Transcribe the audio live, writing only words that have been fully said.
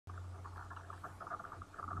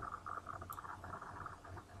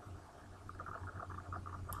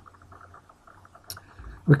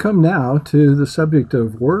We come now to the subject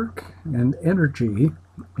of work and energy,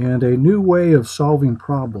 and a new way of solving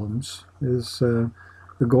problems is the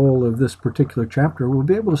goal of this particular chapter. We'll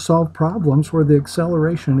be able to solve problems where the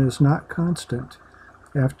acceleration is not constant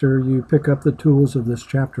after you pick up the tools of this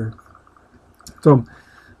chapter. So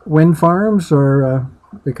wind farms are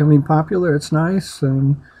becoming popular. It's nice,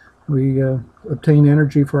 and we obtain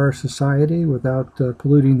energy for our society without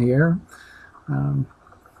polluting the air.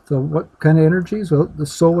 So what kind of energies? Well, the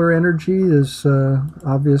solar energy is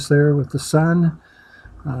obvious there with the sun.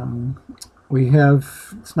 We have,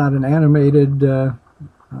 it's not an animated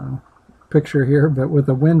picture here, but with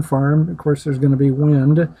a wind farm, of course, there's going to be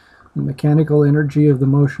wind, the mechanical energy of the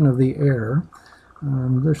motion of the air.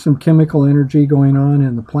 There's some chemical energy going on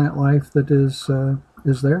in the plant life that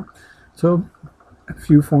is there. So a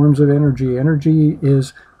few forms of energy. Energy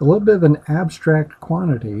is a little bit of an abstract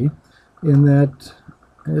quantity in that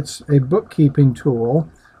it's a bookkeeping tool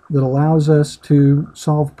that allows us to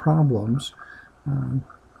solve problems.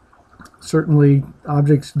 Certainly,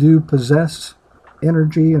 objects do possess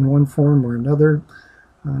energy in one form or another,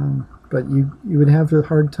 but you would have a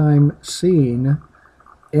hard time seeing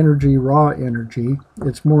energy, raw energy.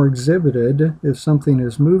 It's more exhibited. If something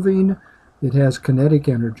is moving, it has kinetic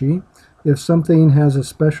energy. If something has a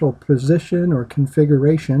special position or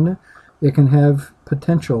configuration, it can have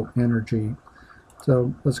potential energy.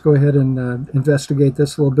 So let's go ahead and investigate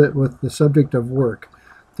this a little bit with the subject of work.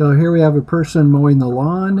 So here we have a person mowing the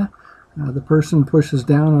lawn. The person pushes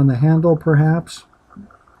down on the handle, perhaps.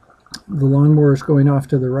 The lawnmower is going off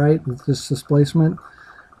to the right with this displacement.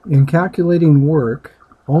 In calculating work,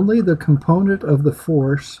 only the component of the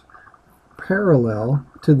force parallel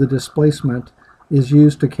to the displacement is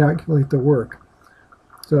used to calculate the work.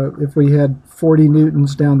 So if we had 40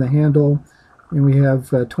 newtons down the handle and we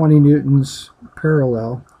have 20 newtons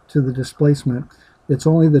parallel to the displacement, it's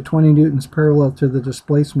only the 20 newtons parallel to the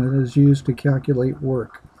displacement is used to calculate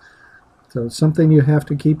work. So it's something you have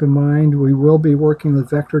to keep in mind. We will be working with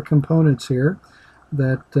vector components here,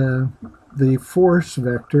 that the force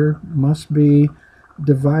vector must be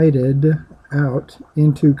divided out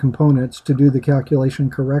into components to do the calculation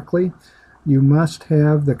correctly. You must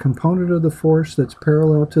have the component of the force that's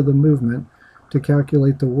parallel to the movement to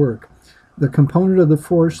calculate the work. The component of the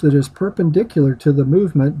force that is perpendicular to the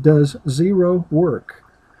movement does zero work.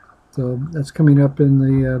 So that's coming up in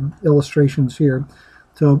the illustrations here.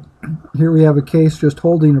 So here we have a case just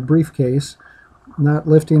holding a briefcase, not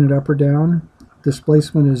lifting it up or down.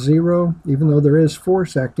 Displacement is zero. Even though there is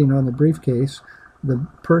force acting on the briefcase, the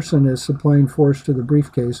person is supplying force to the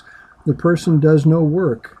briefcase. The person does no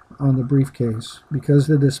work on the briefcase because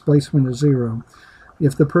the displacement is zero.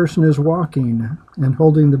 If the person is walking and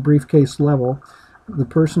holding the briefcase level, the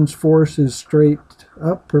person's force is straight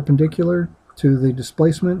up, perpendicular to the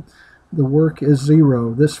displacement. The work is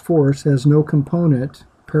zero. This force has no component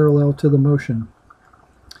parallel to the motion.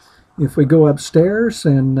 If we go upstairs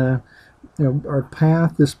and our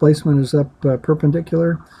path displacement is up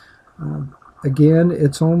perpendicular, again,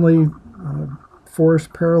 it's only force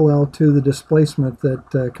parallel to the displacement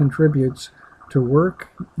that contributes to work,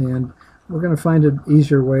 and we're going to find an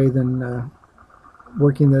easier way than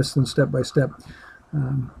working this than step by step.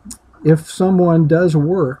 If someone does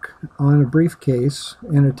work on a briefcase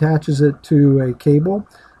and attaches it to a cable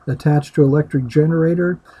attached to an electric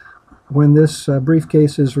generator, when this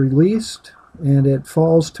briefcase is released and it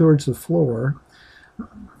falls towards the floor,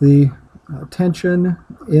 the tension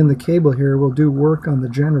in the cable here will do work on the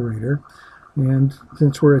generator. And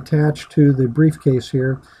since we're attached to the briefcase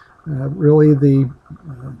here, really the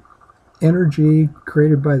energy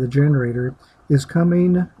created by the generator is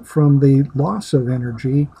coming from the loss of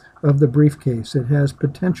energy of the briefcase. It has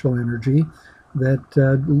potential energy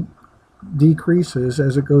that decreases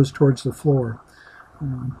as it goes towards the floor.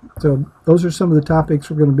 So those are some of the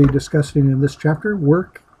topics we're going to be discussing in this chapter: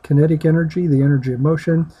 work, kinetic energy, the energy of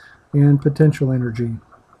motion, and potential energy.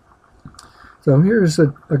 So here's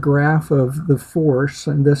a graph of the force,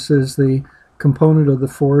 and this is the component of the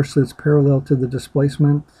force that's parallel to the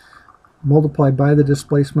displacement. Multiplied by the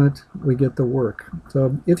displacement, we get the work.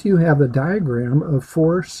 So if you have a diagram of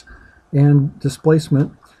force and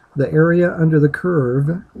displacement, the area under the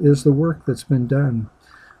curve is the work that's been done.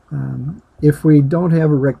 If we don't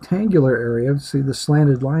have a rectangular area, see the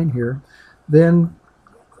slanted line here, then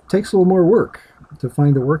it takes a little more work to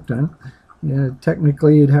find the work done.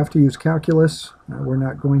 Technically, you'd have to use calculus. We're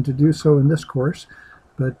not going to do so in this course,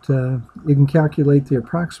 but you can calculate the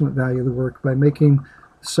approximate value of the work by making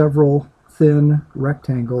several thin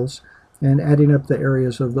rectangles and adding up the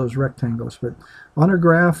areas of those rectangles. But on a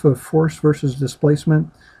graph of force versus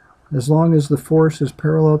displacement, As long as the force is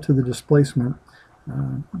parallel to the displacement,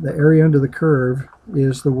 the area under the curve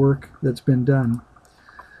is the work that's been done.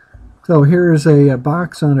 So here is a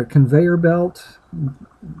box on a conveyor belt,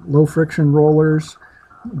 low friction rollers.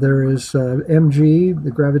 There is mg,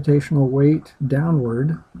 the gravitational weight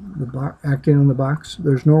downward, acting on the box.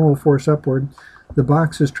 There's normal force upward. The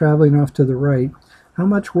box is traveling off to the right. How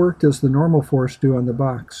much work does the normal force do on the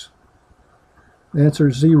box? The answer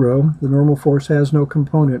is 0. The normal force has no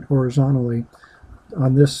component horizontally.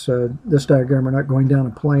 On this diagram, we're not going down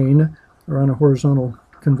a plane or on a horizontal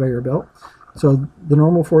conveyor belt. So the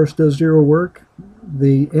normal force does 0 work.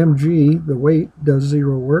 The mg, the weight, does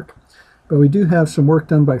 0 work. But we do have some work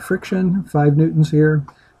done by friction, 5 newtons here,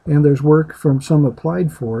 and there's work from some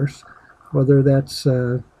applied force, whether that's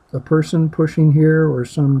a person pushing here or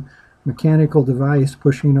some mechanical device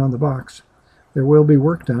pushing on the box. There will be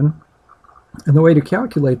work done. And the way to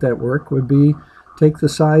calculate that work would be take the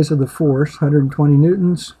size of the force, 120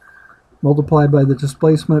 newtons, multiply by the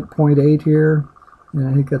displacement, 0.8 here, and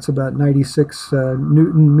I think that's about 96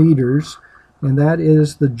 Newton meters, and that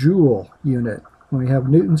is the joule unit. When we have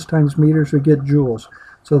newtons times meters, we get joules.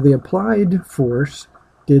 So the applied force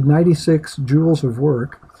did 96 joules of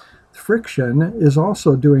work. Friction is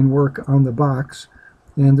also doing work on the box,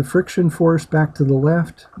 and the friction force back to the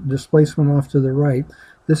left, displacement off to the right,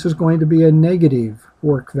 this is going to be a negative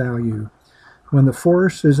work value. When the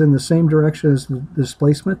force is in the same direction as the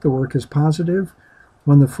displacement, the work is positive.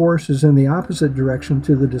 When the force is in the opposite direction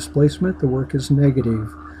to the displacement, the work is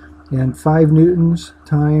negative. And 5 newtons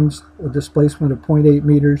times a displacement of 0.8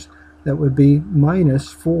 meters, that would be minus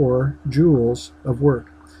 4 joules of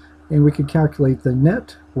work. And we could calculate the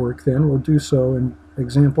net work then. We'll do so in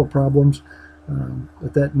example problems.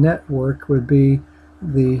 But that net work would be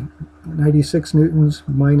the 96 newtons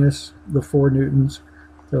minus the 4 newtons.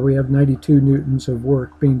 So we have 92 newtons of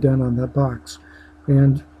work being done on that box.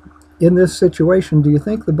 And in this situation, do you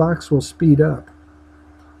think the box will speed up?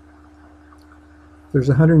 There's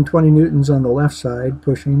 120 newtons on the left side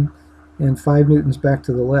pushing and 5 newtons back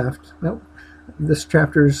to the left. Nope. This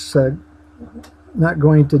chapter's not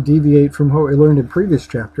going to deviate from what we learned in previous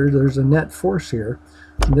chapters. There's a net force here,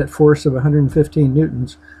 a net force of 115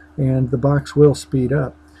 newtons, and the box will speed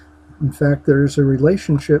up. In fact, there's a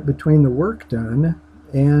relationship between the work done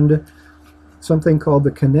and something called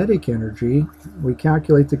the kinetic energy. We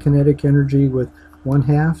calculate the kinetic energy with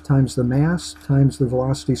 1/2 times the mass times the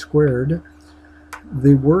velocity squared.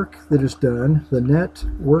 The work that is done, the net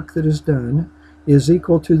work that is done, is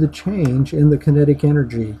equal to the change in the kinetic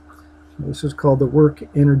energy. This is called the work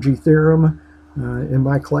energy theorem. In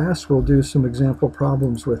my class, we'll do some example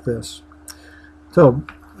problems with this. So,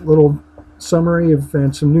 a little summary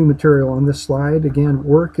and some new material on this slide. Again,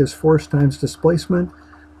 work is force times displacement.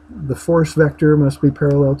 The force vector must be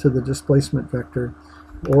parallel to the displacement vector,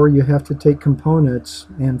 or you have to take components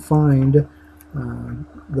and find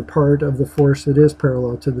the part of the force that is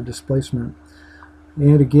parallel to the displacement.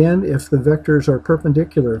 And again, if the vectors are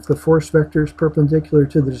perpendicular, if the force vector is perpendicular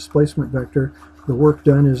to the displacement vector, the work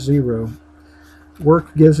done is 0.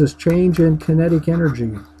 Work gives us change in kinetic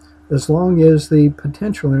energy. As long as the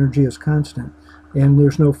potential energy is constant and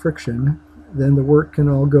there's no friction, then the work can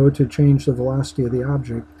all go to change the velocity of the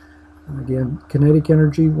object. Again, kinetic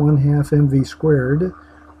energy 1/2 mv squared.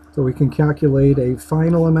 So we can calculate a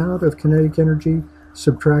final amount of kinetic energy,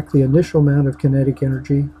 subtract the initial amount of kinetic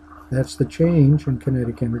energy. That's the change in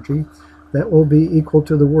kinetic energy. That will be equal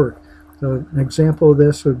to the work. So an example of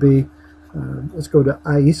this would be, let's go to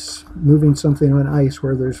ice, moving something on ice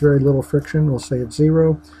where there's very little friction. We'll say it's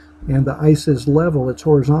 0. And the ice is level, it's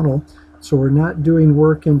horizontal. So we're not doing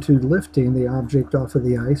work into lifting the object off of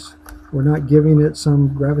the ice. We're not giving it some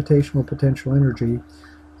gravitational potential energy.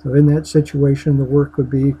 So in that situation, the work would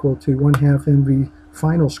be equal to 1/2 mv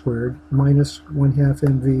final squared minus 1/2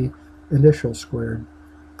 mv initial squared.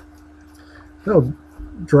 So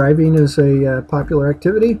driving is a popular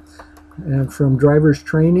activity. And from driver's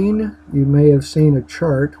training, you may have seen a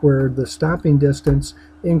chart where the stopping distance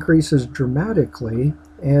increases dramatically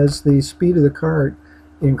as the speed of the cart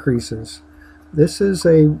increases. This is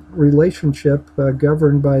a relationship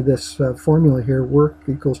governed by this formula here, work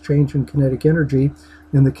equals change in kinetic energy.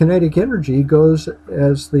 And the kinetic energy goes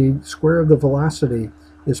as the square of the velocity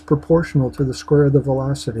is proportional to the square of the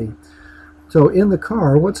velocity. So in the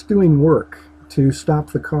car, what's doing work to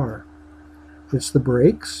stop the car? It's the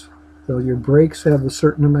brakes. So your brakes have a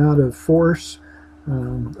certain amount of force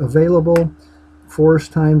available. Force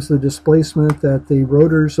times the displacement that the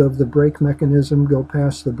rotors of the brake mechanism go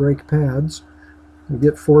past the brake pads. We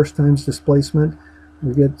get force times displacement.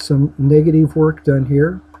 We get some negative work done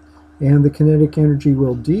here. and the kinetic energy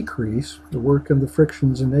will decrease. The work of the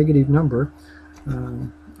friction is a negative number,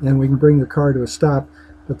 and we can bring the car to a stop.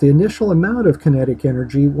 But the initial amount of kinetic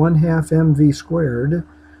energy, 1/2 mv squared,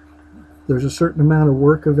 there's a certain amount of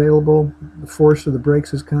work available. The force of the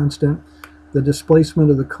brakes is constant. The displacement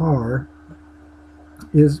of the car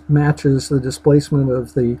matches the displacement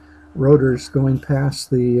of the rotors going past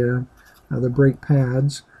the brake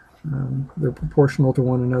pads. They're proportional to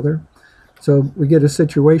one another. So we get a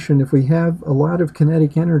situation, if we have a lot of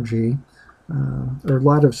kinetic energy, or a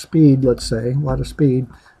lot of speed, let's say, a lot of speed,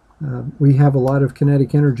 we have a lot of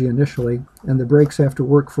kinetic energy initially, and the brakes have to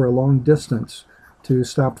work for a long distance to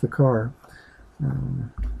stop the car.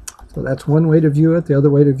 So that's one way to view it. The other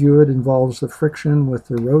way to view it involves the friction with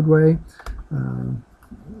the roadway,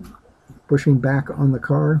 pushing back on the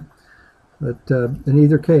car. But in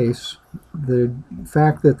either case, the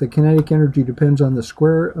fact that the kinetic energy depends on the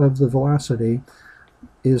square of the velocity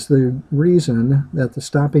is the reason that the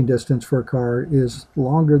stopping distance for a car is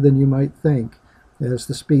longer than you might think as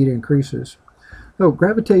the speed increases. So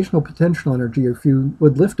gravitational potential energy, if you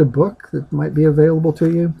would lift a book that might be available to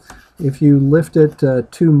you, if you lift it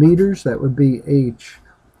 2 meters, that would be h.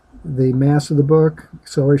 The mass of the book,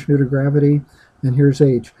 acceleration due to gravity, and here's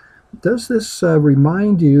h. Does this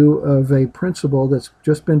remind you of a principle that's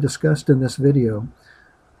just been discussed in this video?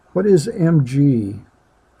 What is mg?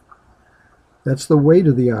 That's the weight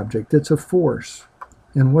of the object. It's a force.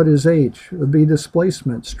 And what is h? It would be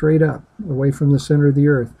displacement, straight up, away from the center of the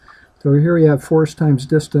Earth. So here we have force times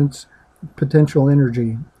distance, potential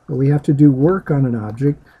energy. But we have to do work on an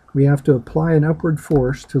object. We have to apply an upward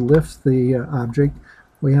force to lift the object.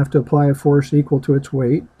 We have to apply a force equal to its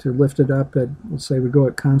weight to lift it up at, let's say we go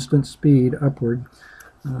at constant speed upward.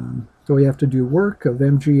 So we have to do work of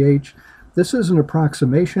mgh. This is an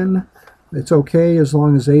approximation. It's okay as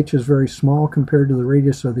long as h is very small compared to the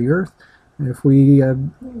radius of the Earth. And if we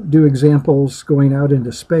do examples going out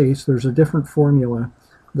into space, there's a different formula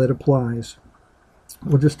that applies.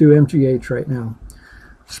 We'll just do mgh right now.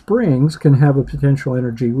 Springs can have a potential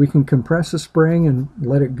energy. We can compress a spring and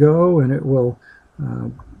let it go, and it will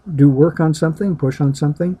do work on something, push on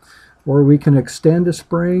something. Or we can extend a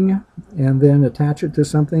spring and then attach it to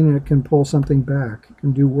something, and it can pull something back. It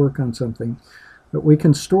can do work on something. But we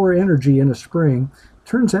can store energy in a spring.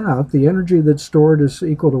 Turns out the energy that's stored is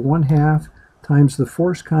equal to 1/2 times the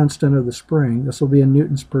force constant of the spring. This will be in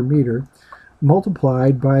newtons per meter,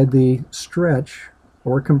 multiplied by the stretch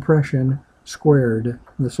or compression squared.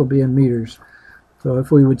 This will be in meters. So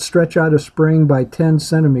if we would stretch out a spring by 10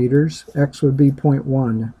 centimeters, x would be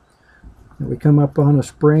 0.1. And we come up on a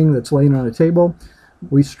spring that's laying on a table.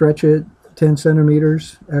 We stretch it 10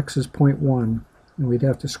 centimeters, x is 0.1. And we'd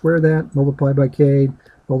have to square that, multiply by k,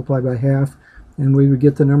 multiply by half, and we would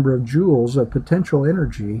get the number of joules of potential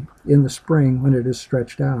energy in the spring when it is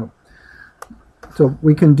stretched out. So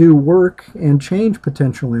we can do work and change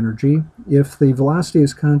potential energy. If the velocity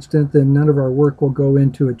is constant, then none of our work will go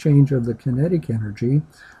into a change of the kinetic energy.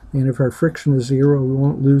 And if our friction is 0, we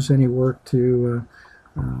won't lose any work to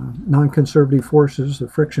nonconservative forces, the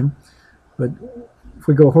friction. But if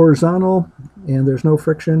we go horizontal and there's no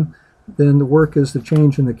friction, then the work is the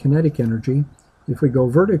change in the kinetic energy. If we go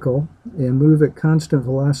vertical and move at constant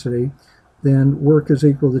velocity, then work is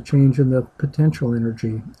equal to change in the potential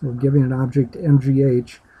energy. We're giving an object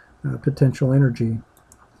mgh potential energy.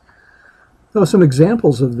 So some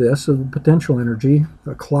examples of this, of the potential energy: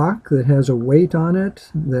 a clock that has a weight on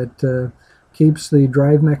it that keeps the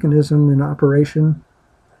drive mechanism in operation.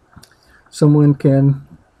 Someone can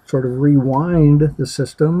sort of rewind the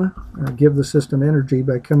system, give the system energy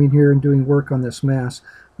by coming here and doing work on this mass,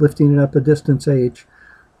 lifting it up a distance h.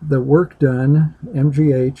 The work done,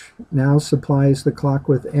 mgh, now supplies the clock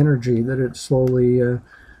with energy that it slowly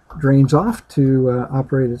drains off to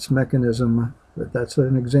operate its mechanism. But that's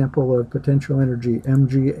an example of potential energy,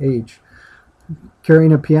 mgh.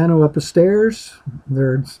 Carrying a piano up a stairs,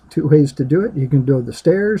 there's 2 ways to do it. You can do the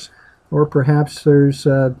stairs, or perhaps there's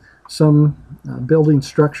some building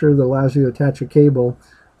structure that allows you to attach a cable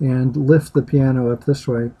and lift the piano up this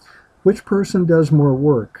way. Which person does more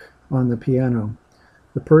work on the piano?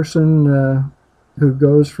 The person who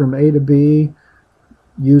goes from A to B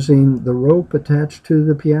using the rope attached to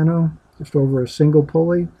the piano, just over a single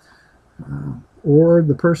pulley, or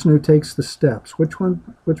the person who takes the steps? Which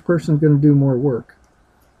person is going to do more work?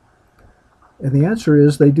 And the answer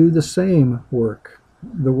is they do the same work.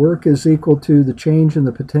 The work is equal to the change in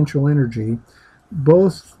the potential energy.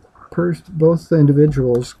 Both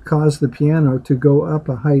individuals cause the piano to go up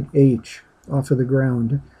a height h off of the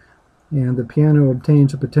ground, and the piano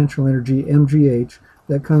obtains a potential energy mgh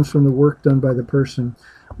that comes from the work done by the person.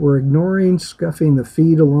 We're ignoring scuffing the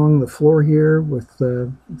feet along the floor here with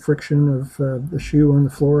the friction of the shoe on the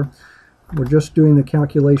floor. We're just doing the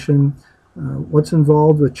calculation. What's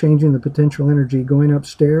involved with changing the potential energy going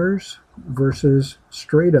upstairs versus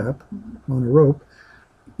straight up on a rope.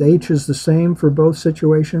 The H is the same for both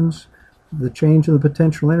situations. The change in the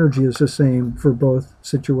potential energy is the same for both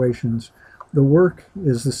situations. The work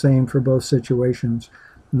is the same for both situations.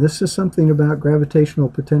 And this is something about gravitational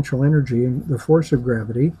potential energy and the force of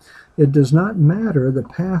gravity. It does not matter the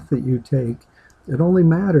path that you take. It only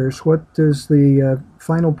matters what is the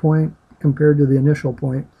final point compared to the initial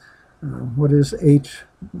point. What is H?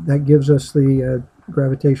 That gives us the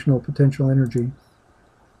gravitational potential energy.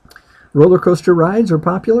 Roller coaster rides are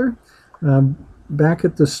popular. Back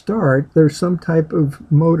at the start, there's some type of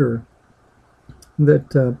motor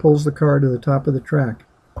that pulls the car to the top of the track.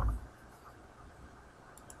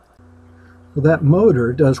 Well, that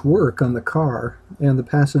motor does work on the car and the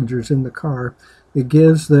passengers in the car. It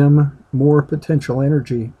gives them more potential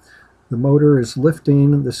energy. The motor is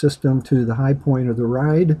lifting the system to the high point of the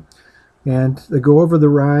ride, and they go over the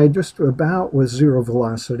ride just about with zero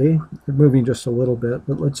velocity. They're moving just a little bit,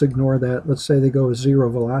 but let's ignore that. Let's say they go with zero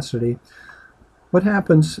velocity. What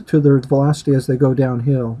happens to their velocity as they go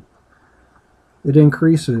downhill? It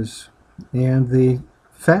increases, and the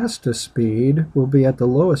fastest speed will be at the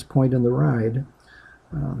lowest point in the ride.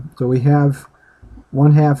 So we have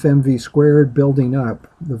 1/2 mv squared building up.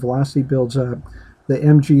 The velocity builds up. The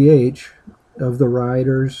mgh of the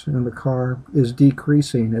riders and the car is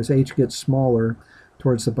decreasing as h gets smaller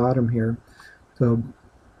towards the bottom here. So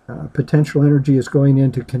potential energy is going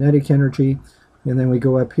into kinetic energy, and then we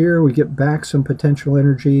go up here, we get back some potential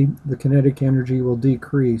energy. The kinetic energy will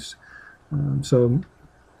decrease. So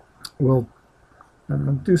we'll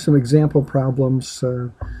do some example problems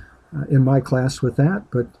in my class with that,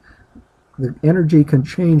 but the energy can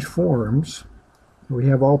change forms. We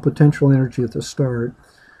have all potential energy at the start.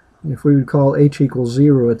 If we would call H equals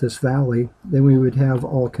 0 at this valley, then we would have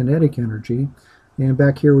all kinetic energy. And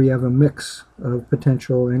back here we have a mix of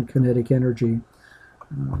potential and kinetic energy.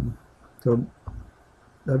 So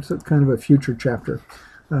that's kind of a future chapter.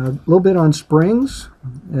 A little bit on springs.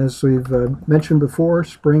 As we've mentioned before,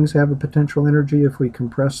 springs have a potential energy if we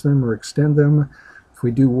compress them or extend them. If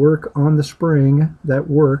we do work on the spring, that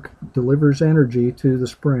work delivers energy to the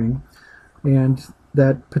spring. And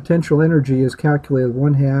that potential energy is calculated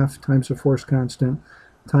 1/2 times the force constant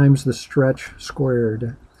times the stretch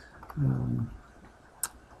squared.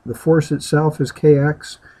 The force itself is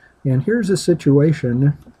kx. And here's a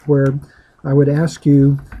situation where I would ask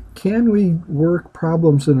you, can we work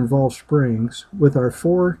problems that involve springs with our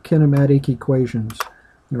 4 kinematic equations?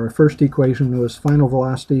 Our first equation was final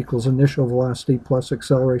velocity equals initial velocity plus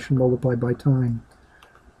acceleration multiplied by time.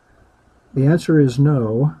 The answer is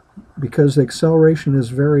no, because the acceleration is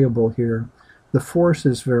variable here. The force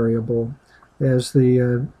is variable, as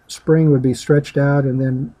the spring would be stretched out and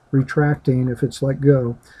then retracting if it's let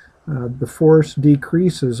go. The force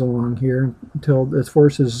decreases along here until the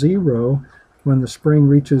force is 0. When the spring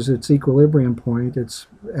reaches its equilibrium point, it's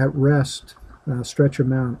at rest stretch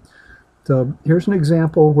amount. So here's an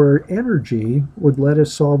example where energy would let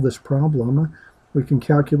us solve this problem. We can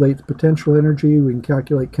calculate the potential energy, we can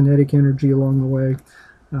calculate kinetic energy along the way,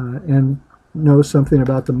 and know something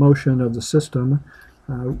about the motion of the system.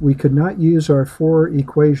 We could not use our 4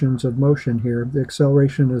 equations of motion here. The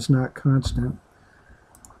acceleration is not constant.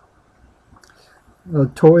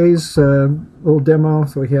 Toys, little demo.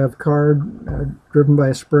 So we have car driven by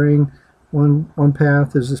a spring. One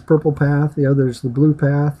path is this purple path, the other is the blue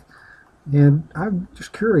path. And I'm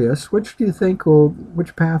just curious, which do you think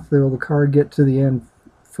which path will the car get to the end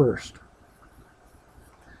first?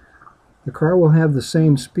 The car will have the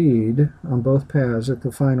same speed on both paths at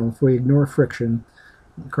the final. If we ignore friction,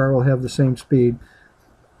 the car will have the same speed.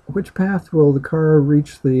 Which path will the car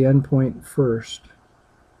reach the end point first?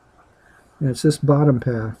 And it's this bottom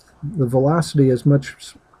path. The velocity is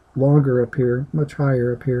much longer up here, much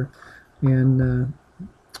higher up here, and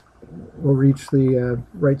we'll reach the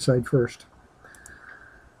right side first.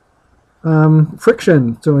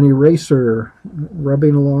 Friction, so an eraser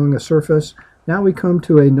rubbing along a surface. Now we come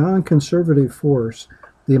to a non-conservative force.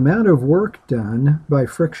 The amount of work done by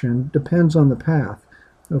friction depends on the path.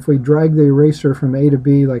 If we drag the eraser from A to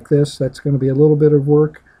B like this, that's going to be a little bit of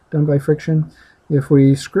work done by friction. If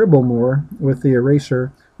we scribble more with the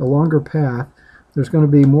eraser, a longer path, there's going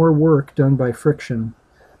to be more work done by friction.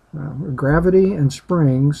 Gravity and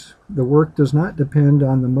springs, the work does not depend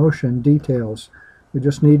on the motion details. We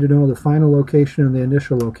just need to know the final location and the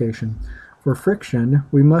initial location. For friction,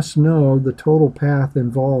 we must know the total path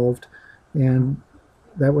involved, and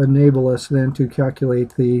that would enable us then to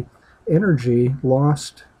calculate the energy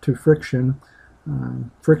lost to friction.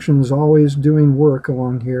 Friction is always doing work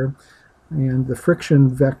along here, and the friction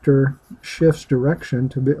vector shifts direction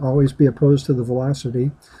to always be opposed to the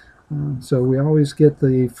velocity. So we always get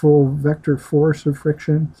the full vector force of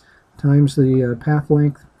friction times the path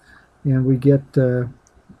length, and we get a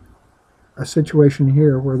situation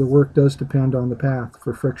here where the work does depend on the path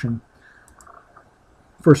for friction.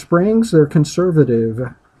 For springs, they're conservative.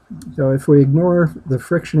 So if we ignore the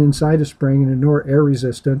friction inside a spring and ignore air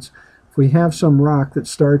resistance, if we have some rock that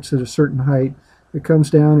starts at a certain height, it comes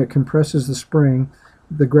down, it compresses the spring,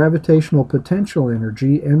 the gravitational potential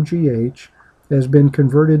energy, mgh, has been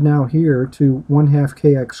converted now here to 1/2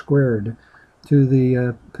 kx squared, to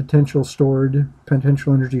the potential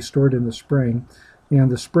energy stored in the spring. And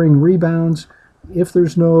the spring rebounds. If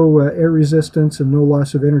there's no air resistance and no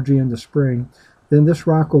loss of energy in the spring, then this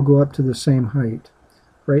rock will go up to the same height.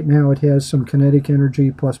 Right now it has some kinetic energy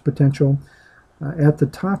plus potential. At the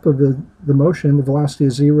top of the motion, the velocity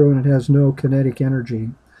is 0 and it has no kinetic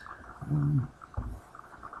energy.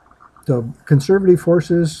 So conservative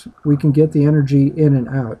forces, we can get the energy in and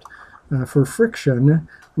out. For friction,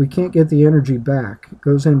 we can't get the energy back. It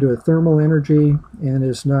goes into a thermal energy and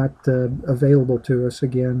is not available to us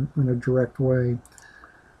again in a direct way.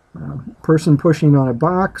 Person pushing on a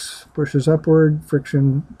box pushes upward,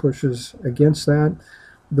 friction pushes against that.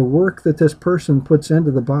 The work that this person puts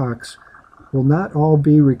into the box will not all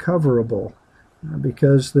be recoverable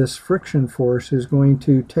because this friction force is going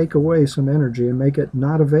to take away some energy and make it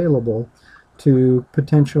not available to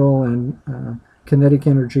potential and kinetic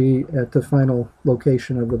energy at the final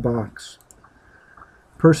location of the box.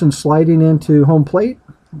 Person sliding into home plate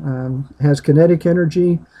has kinetic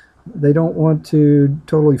energy. They don't want to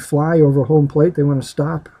totally fly over home plate. They want to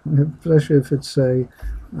stop, especially if it's a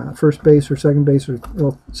first base or second base, or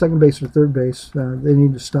well, second base or third base. They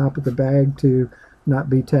need to stop at the bag to not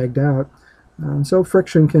be tagged out. So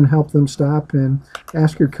friction can help them stop, and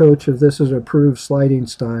ask your coach if this is approved sliding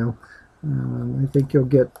style. I think you'll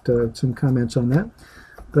get some comments on that.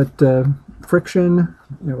 But friction,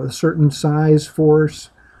 a certain size,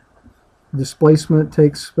 force, displacement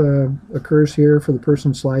occurs here for the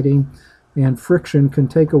person sliding, and friction can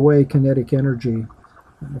take away kinetic energy.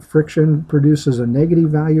 Friction produces a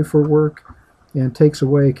negative value for work and takes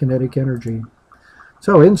away kinetic energy.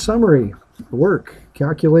 So in summary, work,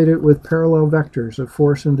 calculate it with parallel vectors of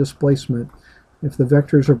force and displacement. If the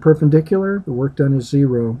vectors are perpendicular, the work done is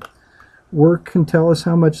 0. Work can tell us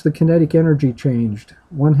how much the kinetic energy changed.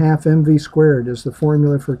 1/2 mv squared is the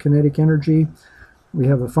formula for kinetic energy. We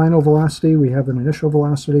have a final velocity, we have an initial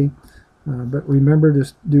velocity, but remember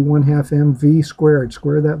to do 1/2 mv squared,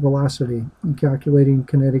 square that velocity in calculating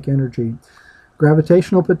kinetic energy.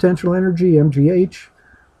 Gravitational potential energy, mgh.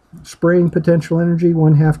 Spring potential energy,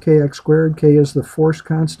 1/2 kx squared. K is the force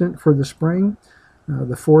constant for the spring.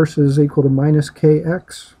 The force is equal to minus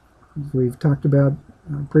kx, as we've talked about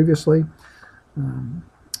previously.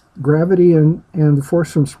 Gravity and the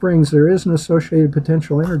force from springs, there is an associated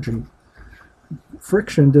potential energy.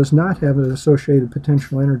 Friction does not have an associated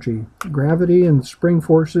potential energy. Gravity and spring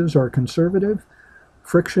forces are conservative.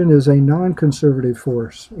 Friction is a non-conservative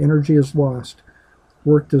force. Energy is lost.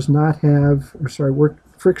 Friction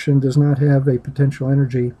does not have a potential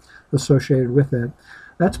energy associated with it.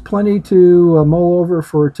 That's plenty to mull over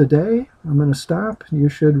for today. I'm going to stop. You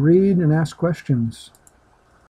should read and ask questions.